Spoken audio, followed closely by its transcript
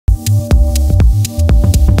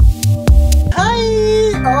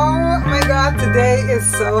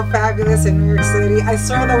is so fabulous in New York City. I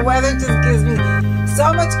swear the weather just gives me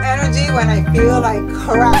so much energy when I feel like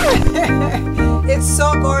crap. It's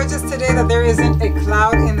so gorgeous today that there isn't a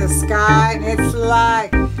cloud in the sky. It's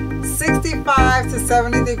like 65 to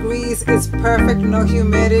 70 degrees. It's perfect, no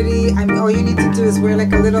humidity. I mean, all you need to do is wear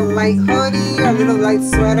like a little light hoodie or a little light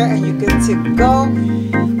sweater and you're good to go.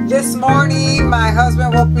 This morning, my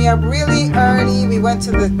husband woke me up really early. We went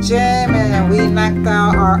to the gym and we knocked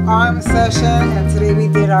out our arm session. And today we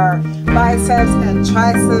did our biceps and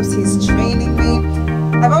triceps. He's training me.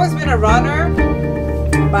 I've always been a runner,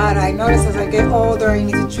 but I noticed as I get older, I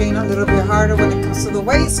need to train a little bit harder when it comes to the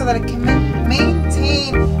weight so that I can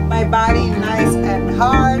maintain my body nice and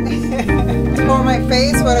hard. For my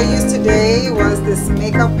face, what I used today was this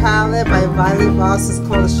makeup palette by Violet Voss. It's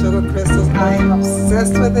called Sugar Crystals. I am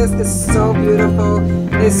obsessed with this. It's so beautiful.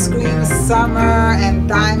 It screams summer and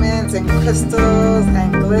diamonds and crystals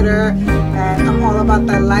and glitter. And I'm all about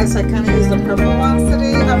that life, so I kind of use the purple ones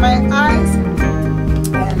today on my eyes.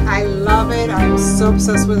 And I love it. I'm so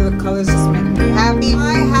obsessed with the colors, just make me happy.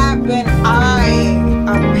 I have been eyeing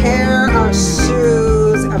a pair of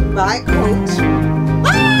shoes by Coach.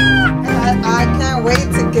 And I can't wait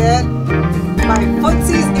to get my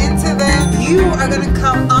footsies into them. You are going to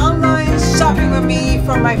come online shopping with me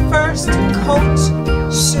for my first Coach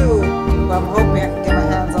shoe. Well, I'm hoping I can get my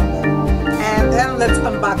hands on them. And then let's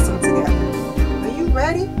unbox them together. Are you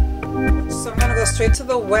ready? So I'm going to go straight to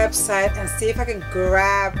the website and see if I can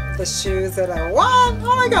grab the shoes that I want.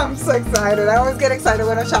 Oh my God, I'm so excited. I always get excited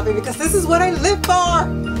when I'm shopping because this is what I live for.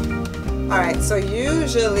 Alright, so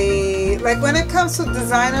usually, like when it comes to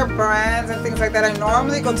designer brands and things like that, I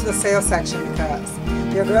normally go to the sales section because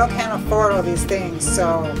your girl can't afford all these things.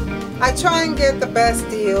 So I try and get the best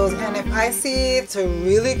deals, and if I see it's a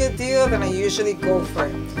really good deal, then I usually go for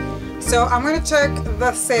it. So I'm going to check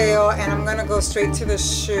the sale and I'm going to go straight to the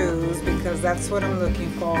shoes because that's what I'm looking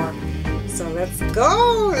for. So let's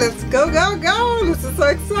go! Let's go, go, go! This is so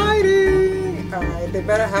exciting! Alright, they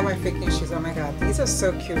better have my freaking shoes. Oh my God, these are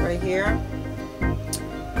so cute right here.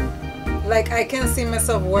 Like, I can see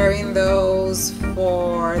myself wearing those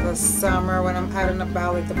for the summer when I'm out and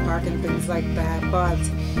about, like the park and things like that. But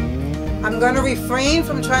I'm going to refrain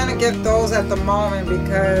from trying to get those at the moment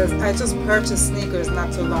because I just purchased sneakers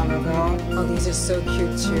not too long ago. Oh, these are so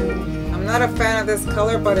cute too. I'm not a fan of this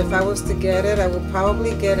color, but if I was to get it, I would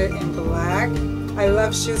probably get it in black. I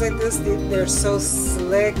love shoes like this. They're so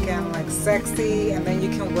slick and like sexy, and then you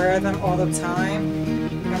can wear them all the time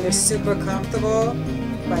and they're super comfortable.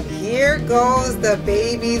 But here goes the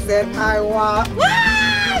babies that I want.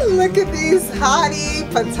 Ah, look at these hottie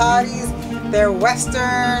patatis. They're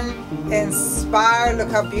Western inspired. Look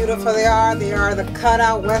how beautiful they are. They are the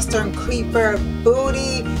cutout Western creeper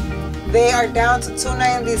booty. They are down to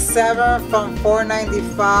 $297 from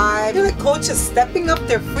 $495. I feel like Coach is stepping up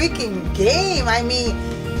their freaking game. I mean,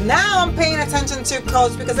 now I'm paying attention to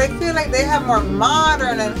Coach because I feel like they have more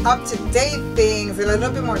modern and up-to-date things and a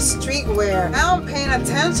little bit more streetwear. Now I'm paying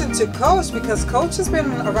attention to Coach because Coach has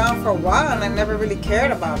been around for a while and I never really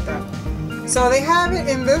cared about them. So they have it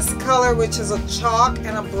in this color, which is a chalk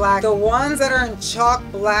and a black. The ones that are in chalk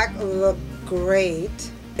black look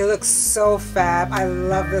great. It looks so fab. I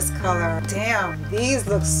love this color. Damn, these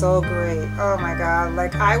look so great. Oh my God,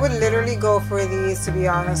 like I would literally go for these, to be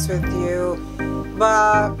honest with you.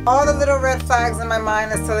 But all the little red flags in my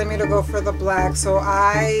mind is telling me to go for the black. So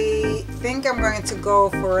I think I'm going to go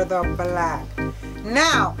for the black.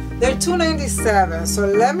 Now, they're $297. So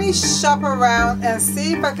let me shop around and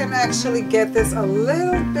see if I can actually get this a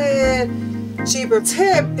little bit cheaper.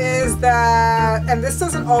 Tip is that, and this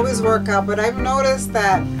doesn't always work out, but I've noticed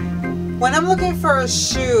that when I'm looking for a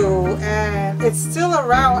shoe and it's still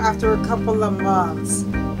around after a couple of months,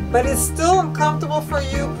 but it's still uncomfortable for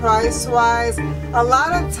you price wise, a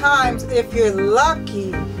lot of times if you're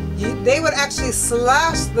lucky, they would actually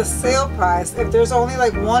slash the sale price if there's only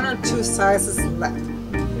like 1 or 2 sizes left.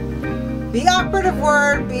 The operative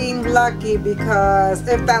word being lucky, because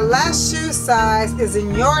if that last shoe size is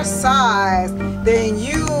in your size, then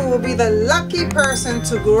you will be the lucky person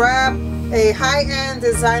to grab a high-end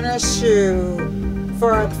designer shoe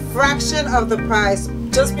for a fraction of the price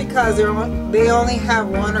just because they only have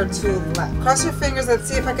 1 or 2 left. Cross your fingers. Let's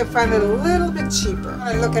see if I can find it a little bit cheaper.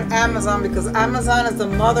 I look at Amazon because Amazon is the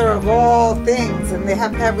mother of all things and they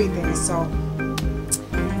have everything. So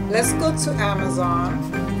let's go to Amazon.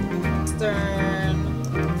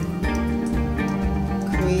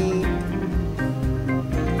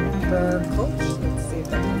 Creeper Coach. Let's see if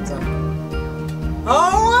that comes up.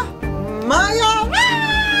 Oh my God!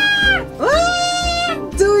 Ah!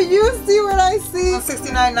 Do you see what I see? $69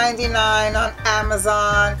 $29.99 on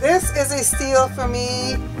Amazon. This is a steal for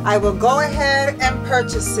me. I will go ahead and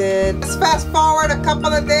purchase it. Let's fast forward a couple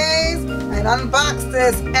of days and unbox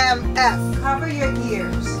this MF. Cover your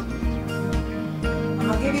ears. I'm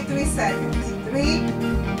gonna give you 3 seconds. 3,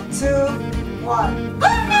 2, 1.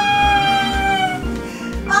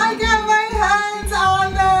 I got my hands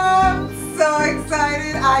on them. So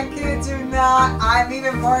excited, I kid you not. I'm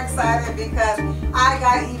even more excited because I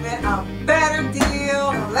got even a better deal.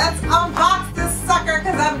 Let's unbox this sucker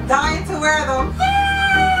because I'm dying to wear them.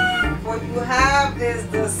 What you have is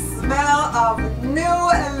the smell of new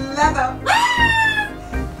leather.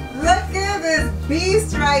 Look at this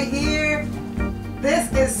beast right here.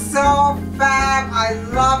 This is so fab. I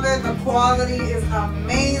love it. The quality is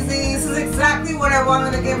amazing. This is exactly what I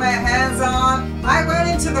wanted to get my hands on. I went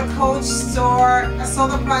into the Coach store. I saw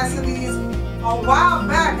the price of these a while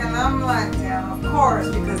back and I'm like, yeah, of course,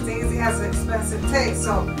 because Daisy has an expensive taste.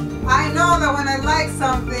 So I know that when I like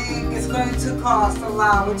something, it's going to cost a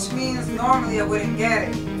lot, which means normally I wouldn't get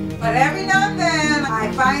it. But every now and then,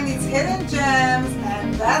 I find these hidden gems,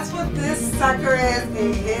 and that's what this sucker is,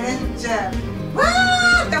 a hidden gem. Woo!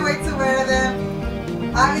 Can't wait to wear them.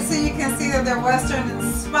 Obviously you can see that they're Western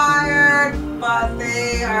inspired, but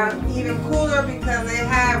they are even cooler because they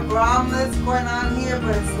have grommets going on here,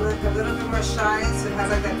 but it's like a little bit more shiny, so it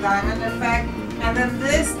has like that diamond effect. And then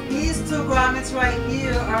these 2 grommets right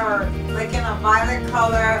here are like in a violet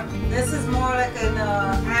color. This is more like an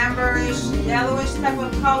amberish, yellowish type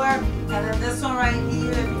of color. And then this one right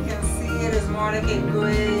here, if you can see it, is more like a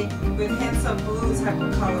gray with hints of blue type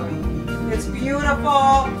of coloring. It's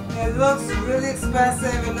beautiful. It looks really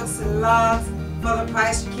expensive. It looks luxe. For the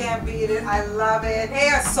price, you can't beat it. I love it. They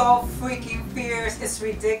are so freaking fierce. It's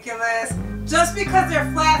ridiculous. Just because they're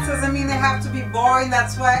flats doesn't mean they have to be boring.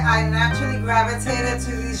 That's why I naturally gravitated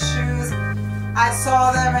to these shoes. I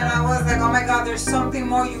saw them and I was like, oh my god, there's something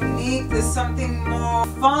more unique. There's something more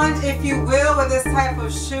fun, if you will, with this type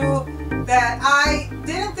of shoe that I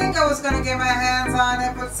didn't think I was going to get my hands on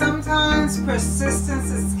it, but sometimes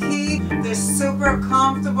persistence is key. They're super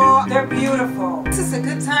comfortable. They're beautiful. This is a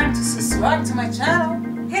good time to subscribe to my channel.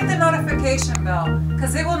 Hit the notification bell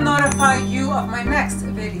because it will notify you of my next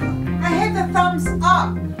video. And hit the thumbs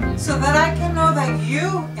up so that I can know that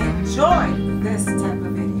you enjoy this type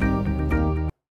of video.